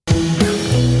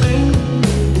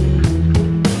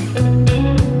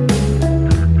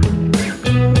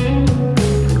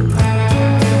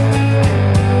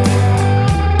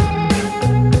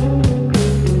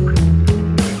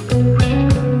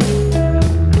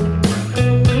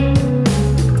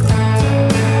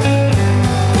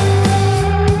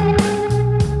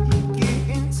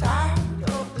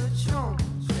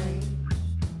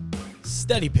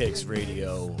Penny Picks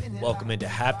Radio. Welcome into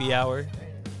Happy Hour.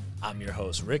 I'm your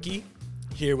host, Ricky,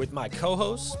 here with my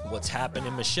co-host, What's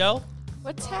Happening, Michelle.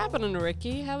 What's happening,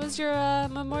 Ricky? How was your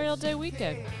Memorial Day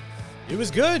weekend? It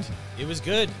was good. It was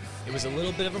good. It was a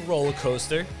little bit of a roller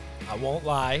coaster. I won't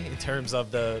lie in terms of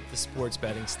the sports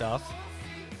betting stuff.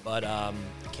 But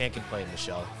can't complain,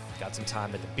 Michelle. Got some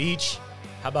time at the beach.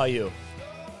 How about you?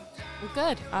 Well,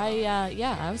 good.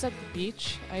 I was at the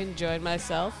beach. I enjoyed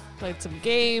myself. Played some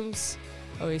games.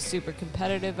 Always super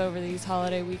competitive over these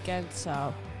holiday weekends,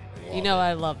 so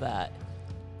I love that.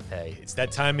 Hey, it's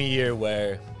that time of year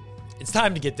where it's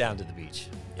time to get down to the beach.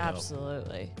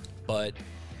 Absolutely. But,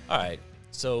 all right,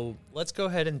 so let's go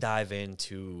ahead and dive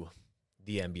into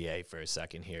the NBA for a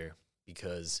second here,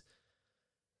 because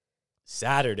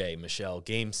Saturday, Michelle,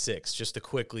 Game 6, just to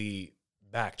quickly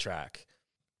backtrack.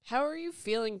 How are you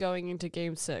feeling going into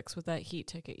Game 6 with that Heat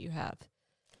ticket you have?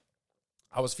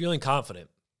 I was feeling confident.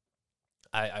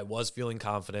 I was feeling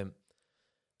confident.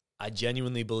 I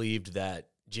genuinely believed that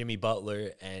Jimmy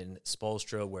Butler and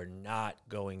Spoelstra were not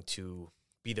going to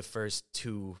be the first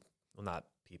two, well, not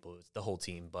people, it's the whole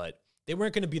team, but they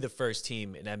weren't going to be the first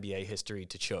team in NBA history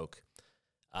to choke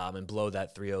and blow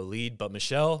that 3-0 lead. But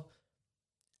Michelle,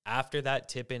 after that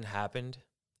tip-in happened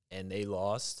and they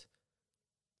lost,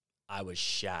 I was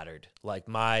shattered. Like,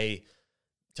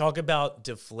 talk about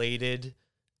deflated.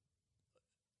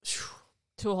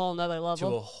 To a whole nother level.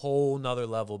 To a whole nother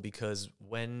level, because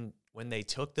when they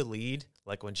took the lead,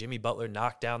 like when Jimmy Butler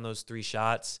knocked down those 3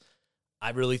 shots,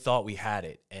 I really thought we had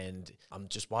it. And I'm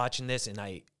just watching this,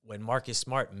 and when Marcus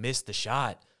Smart missed the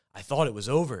shot, I thought it was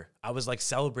over. I was like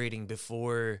celebrating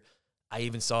before I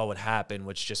even saw what happened,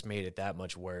 which just made it that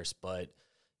much worse. But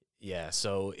yeah,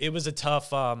 so it was a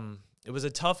tough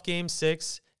Game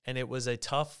 6, and it was a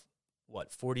tough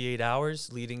 48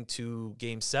 hours leading to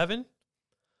Game 7.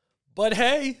 But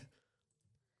hey,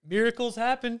 miracles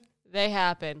happen. They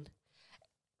happen.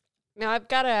 Now, I've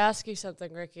got to ask you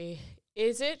something, Ricky.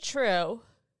 Is it true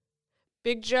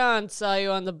Big John saw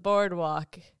you on the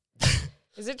boardwalk?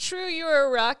 Is it true you were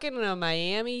rocking a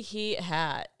Miami Heat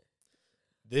hat?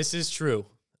 This is true.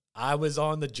 I was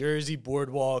on the Jersey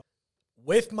boardwalk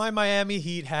with my Miami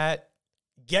Heat hat,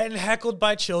 getting heckled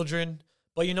by children.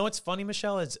 But you know what's funny,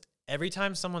 Michelle, is every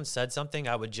time someone said something,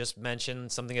 I would just mention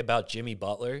something about Jimmy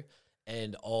Butler,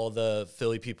 and all the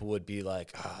Philly people would be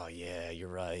like, oh, yeah, you're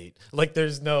right. Like,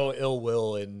 there's no ill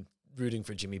will in rooting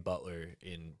for Jimmy Butler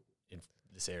in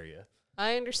this area.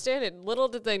 I understand it. Little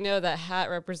did they know that hat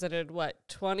represented,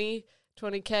 20K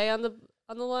on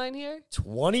the line here?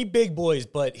 20 big boys,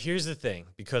 but here's the thing,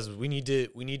 because we need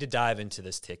to dive into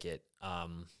this ticket.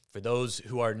 For those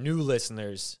who are new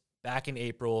listeners, back in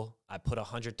April, I put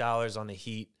 $100 on the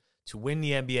Heat to win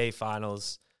the NBA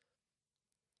Finals.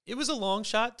 It was a long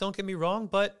shot, don't get me wrong,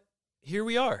 but here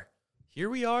we are.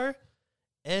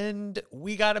 And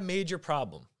we got a major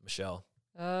problem, Michelle.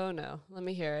 Oh, no. Let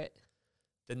me hear it.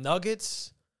 The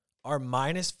Nuggets are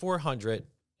minus 400. And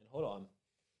hold on.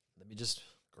 Let me just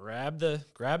grab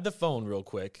the phone real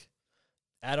quick.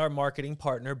 At our marketing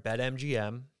partner,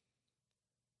 BetMGM,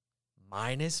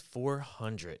 minus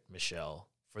 400, Michelle,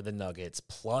 for the Nuggets,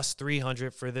 plus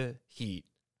 300 for the Heat.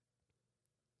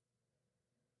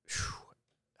 Whew.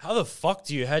 How the fuck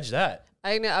do you hedge that?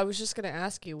 I know. I was just going to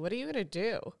ask you, what are you going to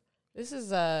do? This is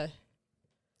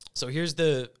So here's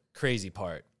the crazy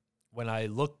part. When I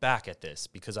look back at this,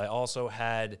 because I also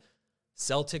had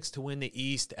Celtics to win the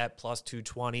East at plus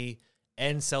 220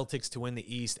 and Celtics to win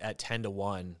the East at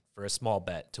 10-1 for a small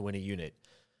bet to win a unit.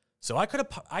 So I could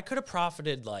have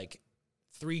profited like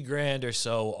 $3,000 or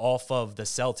so off of the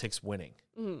Celtics winning.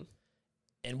 Mm.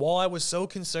 And while I was so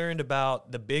concerned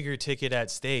about the bigger ticket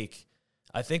at stake,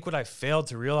 I think what I failed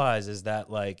to realize is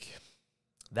that, like,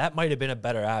 that might have been a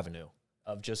better avenue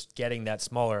of just getting that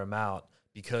smaller amount,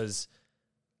 because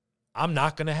I'm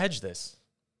not going to hedge this.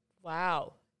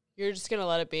 Wow. You're just going to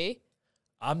let it be?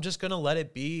 I'm just going to let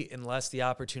it be unless the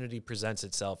opportunity presents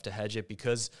itself to hedge it,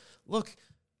 because, look,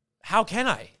 how can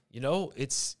I?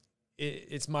 It's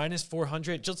minus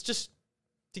 400. Just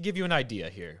to give you an idea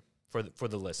here for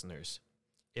the listeners.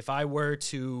 If I were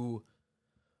to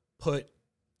put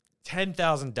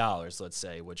 $10,000, let's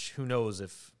say, which who knows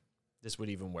if this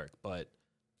would even work, but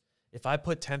if I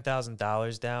put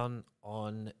 $10,000 down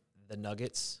on the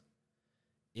Nuggets,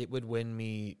 it would win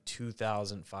me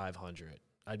 $2,500.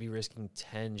 I'd be risking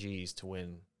 10 G's to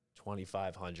win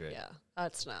 $2,500. Yeah,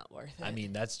 that's not worth it. I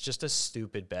mean, that's just a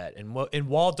stupid bet. And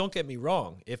while, don't get me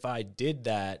wrong, if I did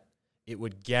that, it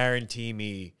would guarantee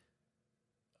me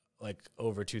like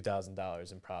over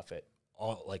 $2,000 in profit.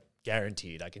 All like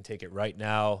guaranteed. I can take it right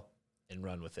now and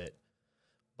run with it.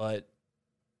 But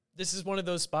this is one of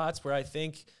those spots where I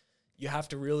think you have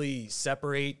to really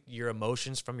separate your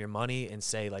emotions from your money and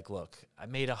say, like, look, I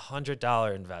made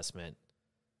 $100 investment.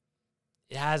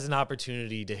 It has an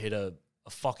opportunity to hit a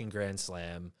fucking grand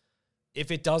slam.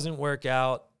 If it doesn't work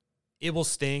out, it will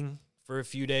sting for a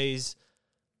few days.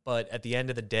 But at the end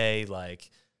of the day, like,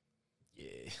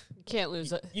 You can't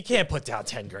lose it. you can't put down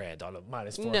 10 grand on a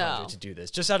minus 400 to do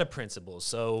this, just out of principle.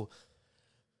 So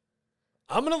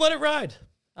I'm going to let it ride.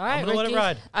 All right, I'm going to let it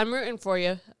ride. I'm rooting for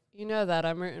you. You know that.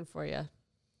 I'm rooting for you.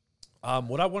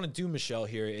 What I want to do, Michelle,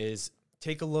 here is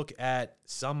take a look at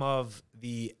some of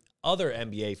the other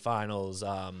NBA finals,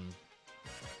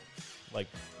 like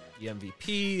the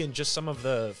MVP and just some of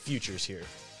the futures here.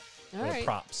 All right.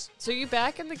 Props. So you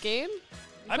back in the game?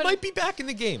 I might be back in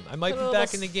the game. A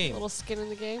little skin in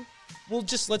the game? Well,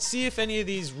 let's see if any of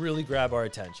these really grab our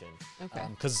attention. Okay.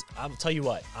 Because I'll tell you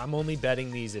what, I'm only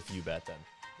betting these if you bet them.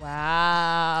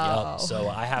 Wow. Yep. So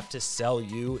I have to sell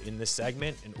you in this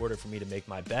segment in order for me to make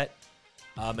my bet.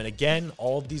 And again,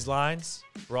 all of these lines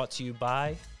brought to you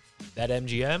by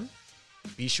BetMGM.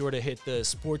 Be sure to hit the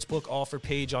Sportsbook offer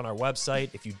page on our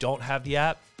website if you don't have the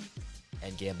app,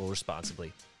 and gamble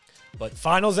responsibly. But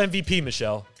finals MVP,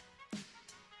 Michelle.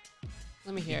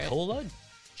 Let me hear it. Nikola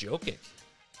Jokic,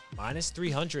 minus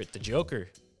 300. The Joker,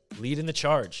 leading the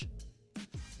charge.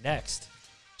 Next,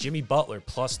 Jimmy Butler,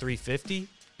 plus 350.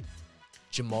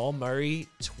 Jamal Murray,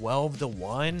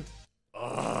 12-1.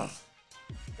 Ugh.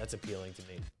 That's appealing to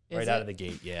me. Right out of the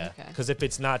gate, yeah. Because if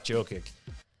it's not Jokic,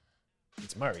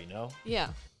 it's Murray, no? Yeah.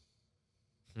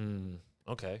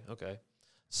 Okay.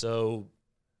 So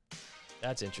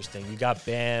that's interesting. You got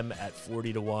Bam at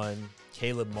 40-1.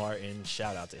 Caleb Martin,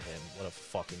 shout out to him. What a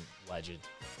fucking legend.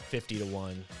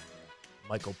 50-1.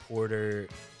 Michael Porter,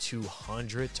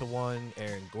 200-1.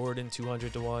 Aaron Gordon,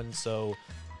 200-1. So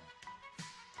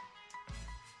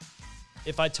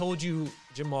if I told you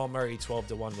Jamal Murray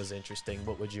 12-1 was interesting,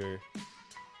 what would your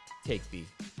take be?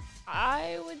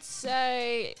 I would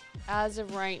say, as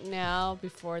of right now,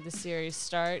 before the series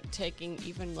start, taking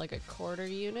even like a quarter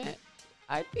unit,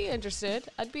 I'd be interested.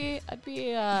 I'd be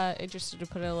interested to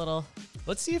put in a little.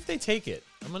 Let's see if they take it.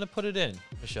 I'm gonna put it in,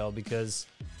 Michelle, because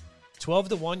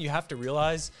 12-1. You have to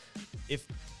realize if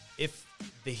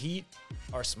the Heat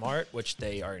are smart, which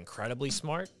they are incredibly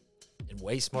smart and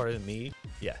way smarter than me.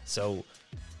 Yeah. So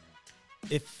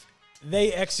if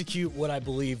they execute what I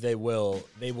believe they will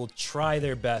try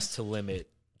their best to limit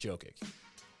Jokic.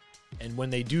 And when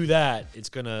they do that, it's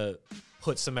going to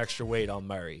put some extra weight on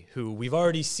Murray, who we've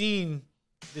already seen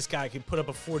this guy can put up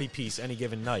a 40-piece any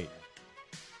given night.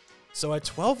 So at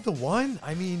 12-1,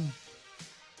 I mean,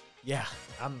 yeah,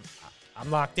 I'm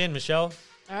locked in, Michelle.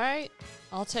 All right.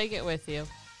 I'll take it with you.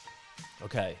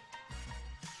 Okay.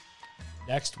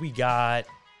 Next, we got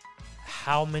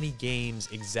how many games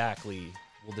exactly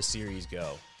will the series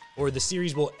go? Or the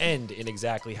series will end in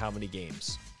exactly how many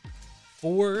games?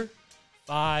 4,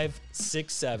 5,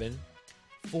 6, 7.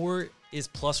 4 is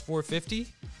plus 450.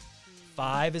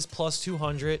 5 is plus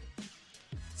 200.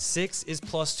 6 is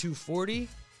plus 240.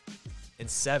 And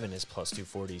 7 is plus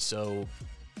 240. So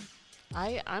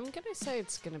I'm going to say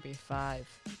it's going to be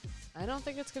 5. I don't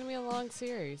think it's going to be a long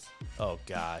series. Oh,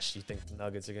 gosh. You think the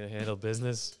Nuggets are going to handle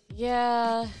business?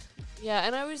 Yeah. Yeah,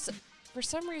 and I was, for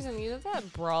some reason, you know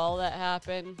that brawl that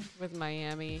happened with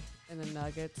Miami and the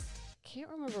Nuggets? I can't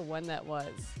remember when that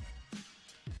was.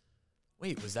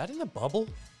 Wait, was that in the bubble?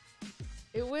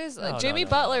 It was, No, Jimmy no,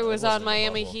 Butler no. was It wasn't on in the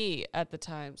Miami bubble. Heat at the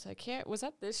time. So was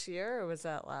that this year or was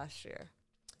that last year?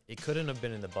 It couldn't have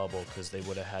been in the bubble because they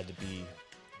would have had to be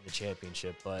in the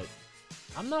championship, but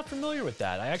I'm not familiar with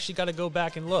that. I actually got to go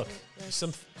back and look.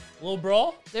 Some little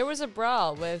brawl? There was a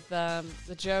brawl with the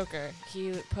Joker.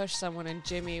 He pushed someone and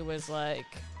Jimmy was like,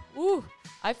 "Ooh,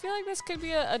 I feel like this could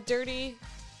be a dirty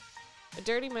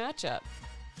matchup."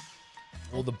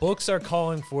 Well, the books are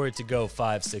calling for it to go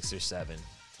 5, 6, or 7.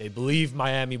 They believe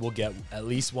Miami will get at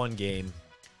least one game.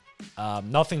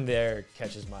 Nothing there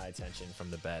catches my attention from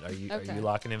the bet. Are you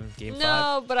locking in game 5?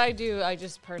 No, but I do. I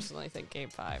just personally think game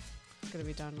 5 is going to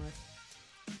be done with.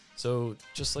 So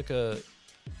just like a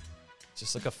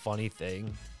funny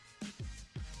thing,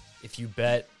 if you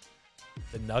bet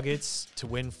the Nuggets to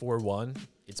win 4-1,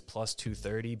 it's plus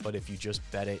 230. But if you just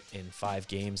bet it in 5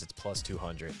 games, it's plus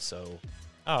 200. So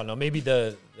I don't know. Maybe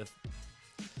the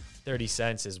 30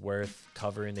 cents is worth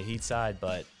covering the Heat side,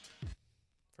 but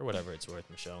for whatever it's worth,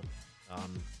 Michelle.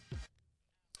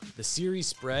 The series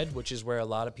spread, which is where a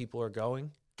lot of people are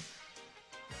going,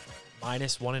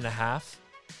 minus 1.5.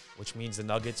 Which means the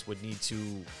Nuggets would need to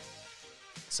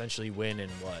essentially win in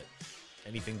what?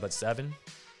 Anything but 7?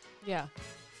 Yeah.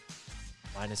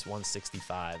 Minus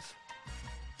 165.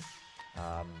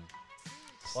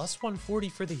 Plus 140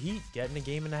 for the Heat, getting a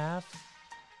game and a half.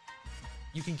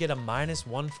 You can get a minus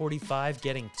 145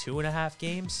 getting 2.5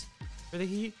 games for the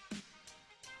Heat.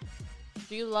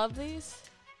 Do you love these?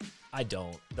 I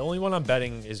don't. The only one I'm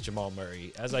betting is Jamal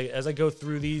Murray. As I go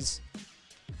through these,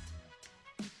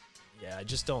 yeah, I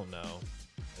just don't know.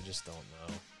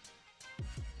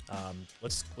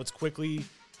 Let's quickly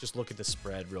just look at the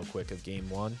spread real quick of game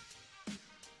 1.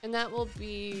 And that will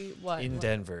be what? In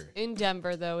Denver. In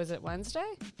Denver, though. Is it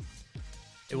Wednesday?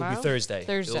 It will be Tomorrow? Thursday.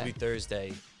 Thursday. It will be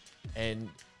Thursday. And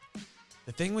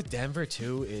the thing with Denver,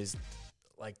 too, is,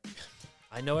 like,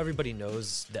 I know everybody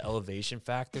knows the elevation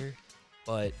factor,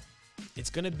 but it's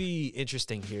going to be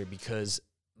interesting here because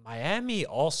Miami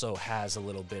also has a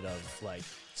little bit of, like,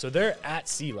 so they're at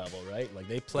sea level, right? Like,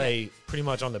 they play pretty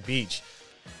much on the beach.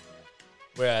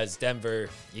 Whereas Denver,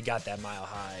 you got that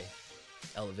mile-high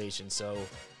elevation. So,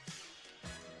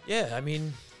 yeah, I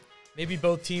mean, maybe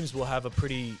both teams will have a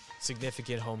pretty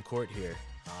significant home court here.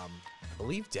 I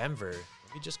believe Denver,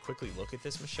 let me just quickly look at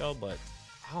this, Michelle, but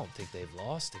I don't think they've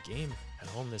lost a game at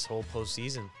home this whole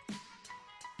postseason.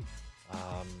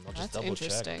 I'll just double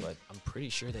check, but I'm pretty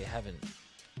sure they haven't.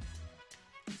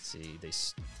 Let's see,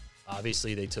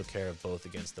 obviously they took care of both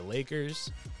against the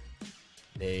Lakers.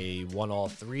 They won all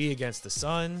 3 against the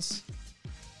Suns,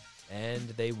 and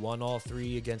they won all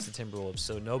 3 against the Timberwolves.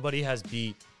 So nobody has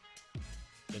beat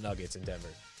the Nuggets in Denver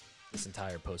this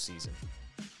entire postseason.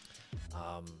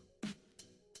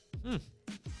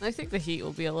 I think the Heat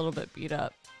will be a little bit beat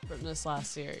up from this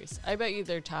last series. I bet you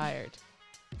they're tired.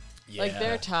 Yeah. Like,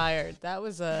 they're tired. That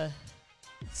was a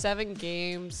 7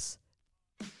 games,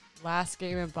 last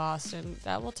game in Boston.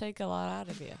 That will take a lot out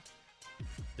of you.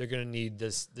 They're going to need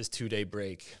this 2-day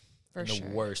break For in the sure.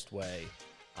 worst way.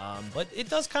 But it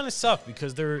does kind of suck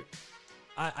because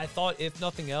I thought, if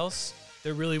nothing else,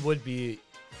 there really would be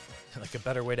like a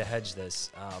better way to hedge this.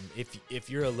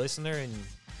 If you're a listener and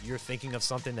you're thinking of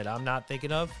something that I'm not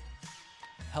thinking of,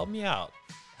 help me out.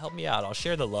 I'll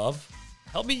share the love.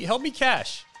 Help me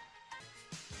cash.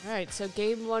 All right, so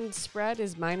game 1 spread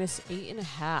is minus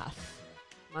 8.5.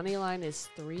 Money line is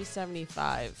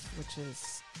 375, which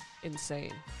is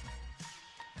insane.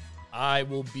 I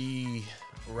will be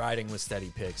riding with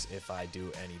steady picks if I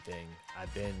do anything.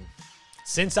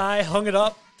 Since I hung it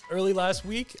up early last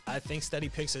week, I think steady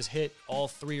picks has hit all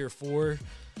 3 or 4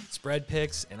 spread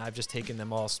picks, and I've just taken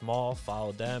them all small,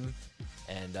 followed them,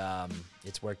 and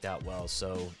it's worked out well.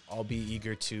 So I'll be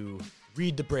eager to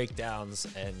read the breakdowns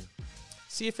and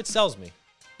see if it sells me.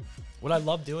 What I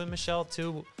love doing, Michelle,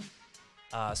 too,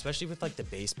 especially with like the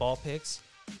baseball picks,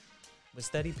 with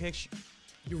steady picks,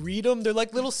 you read them, they're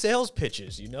like little sales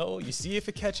pitches, you know? You see if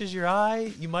it catches your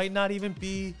eye. You might not even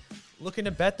be looking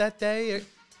to bet that day.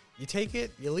 You take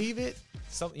it, you leave it.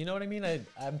 You know what I mean?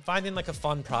 I'm finding like a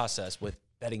fun process with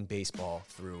betting baseball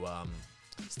through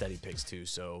steady picks too,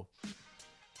 so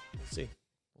we'll see.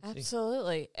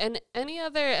 Absolutely. And any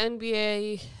other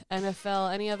NBA,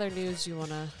 NFL, any other news you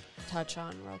want to touch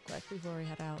on real quick before we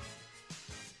head out?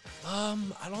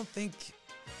 I don't think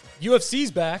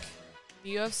UFC's back.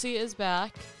 The UFC is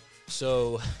back.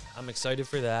 So I'm excited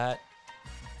for that.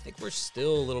 I think we're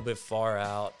still a little bit far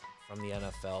out from the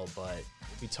NFL, but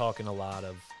we'll be talking a lot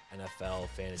of NFL,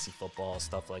 fantasy football,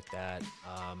 stuff like that.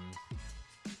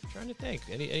 Trying to think.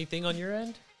 Anything on your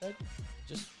end that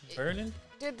just burning?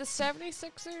 Did the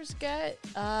 76ers get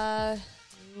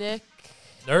Nick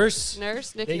Nurse?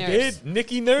 Nurse? Nick They Nurse. did.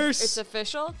 Nicky Nurse. It's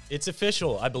official? It's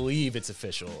official. I believe it's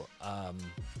official.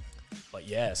 But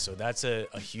yeah, so that's a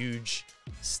huge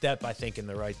step, I think, in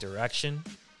the right direction.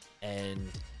 And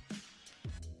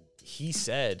he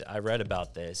said, I read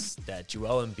about this, that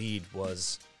Joel Embiid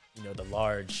was,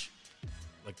 the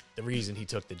reason he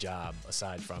took the job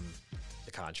aside from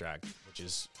the contract, which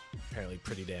is apparently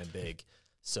pretty damn big.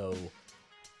 So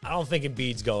I don't think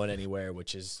Embiid's going anywhere,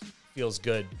 which feels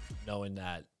good knowing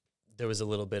that there was a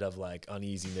little bit of like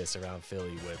uneasiness around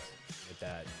Philly with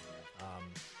that.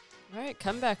 All right,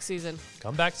 comeback season.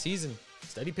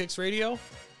 Steady Picks Radio.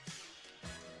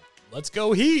 Let's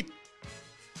go Heat.